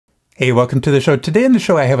Hey, welcome to the show. Today in the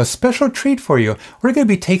show I have a special treat for you. We're going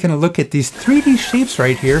to be taking a look at these 3D shapes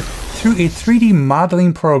right here through a 3D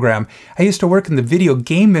modeling program. I used to work in the video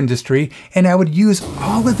game industry and I would use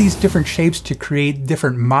all of these different shapes to create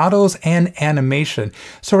different models and animation.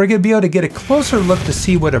 So we're going to be able to get a closer look to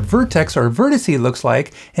see what a vertex or a vertice looks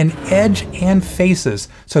like, an edge and faces.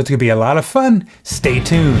 So it's going to be a lot of fun. Stay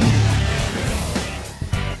tuned.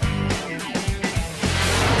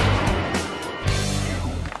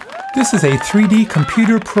 This is a 3D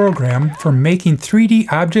computer program for making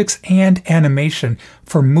 3D objects and animation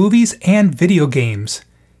for movies and video games.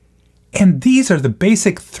 And these are the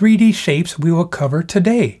basic 3D shapes we will cover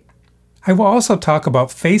today. I will also talk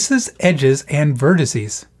about faces, edges, and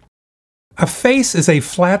vertices. A face is a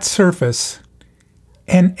flat surface.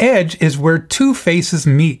 An edge is where two faces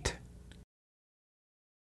meet.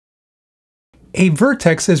 A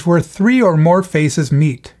vertex is where three or more faces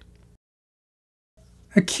meet.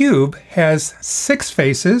 A cube has 6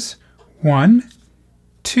 faces, 1,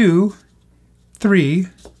 2, 3,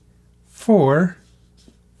 4,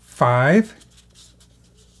 5,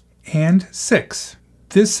 and 6.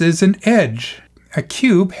 This is an edge. A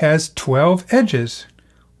cube has 12 edges,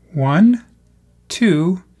 1,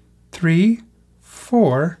 2, 3,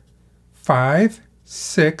 4, 5,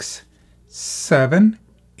 6, 7,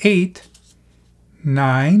 8,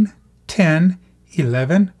 9, 10,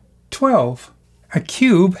 11, 12. A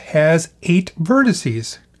cube has 8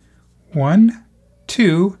 vertices. 1,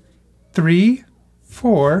 2, 3,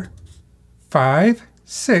 4, 5,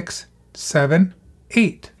 6, 7,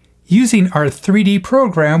 8. Using our 3D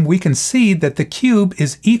program, we can see that the cube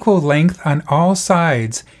is equal length on all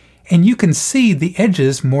sides, and you can see the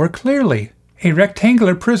edges more clearly. A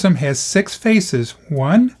rectangular prism has 6 faces.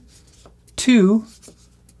 1, 2,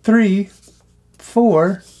 3,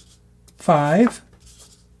 4, 5,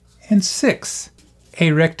 and 6.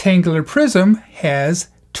 A rectangular prism has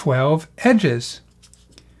 12 edges.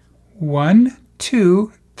 1,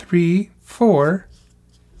 2, 3, 4,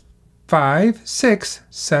 5, 6,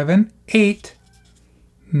 7, 8,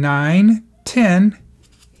 9, 10,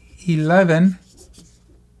 11,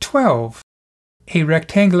 12. A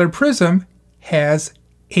rectangular prism has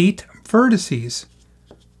 8 vertices.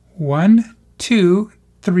 1, 2,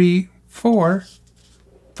 3, 4,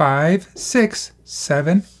 5, 6,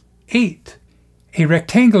 7, 8. A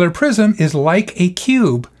rectangular prism is like a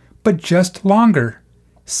cube, but just longer.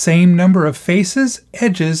 Same number of faces,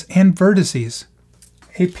 edges, and vertices.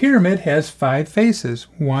 A pyramid has 5 faces.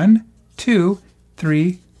 1, 2,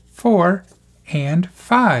 3, 4, and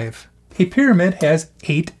 5. A pyramid has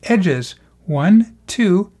 8 edges. 1,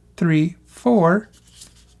 2, 3, 4,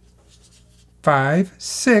 5,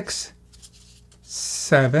 6,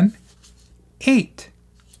 7, 8.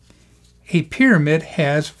 A pyramid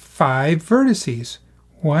has 5 vertices.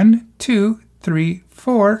 1, 2, 3,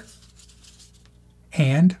 4,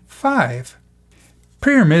 and 5.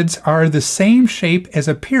 Pyramids are the same shape as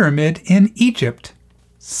a pyramid in Egypt.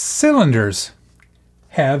 Cylinders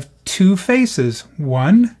have 2 faces.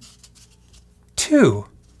 1, 2.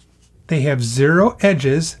 They have 0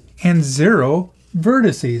 edges and 0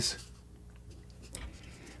 vertices.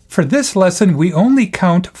 For this lesson, we only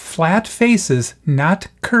count flat faces, not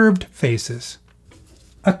curved faces.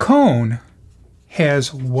 A cone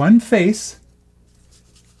has 1 face,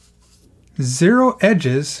 0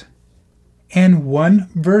 edges, and 1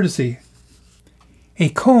 vertice. A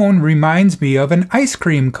cone reminds me of an ice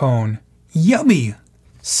cream cone. Yummy!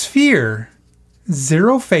 Sphere.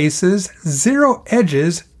 0 faces, 0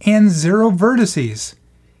 edges, and 0 vertices.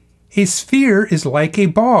 A sphere is like a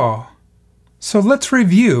ball. So let's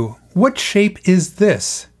review. What shape is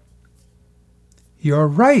this? You're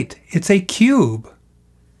right, it's a cube.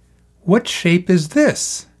 What shape is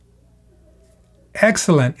this?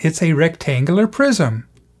 Excellent, it's a rectangular prism.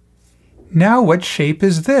 Now what shape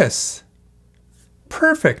is this?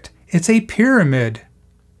 Perfect, it's a pyramid.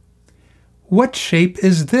 What shape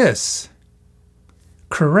is this?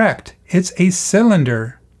 Correct, it's a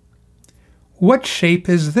cylinder. What shape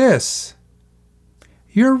is this?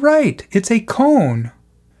 You're right, it's a cone.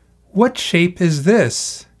 What shape is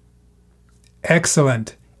this?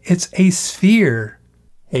 Excellent, it's a sphere.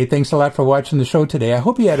 Hey, thanks a lot for watching the show today. I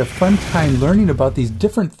hope you had a fun time learning about these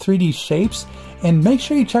different 3D shapes, and make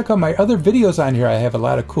sure you check out my other videos on here. I have a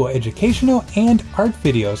lot of cool educational and art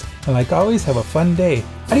videos. And like always, have a fun day.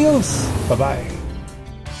 Adios! Bye-bye.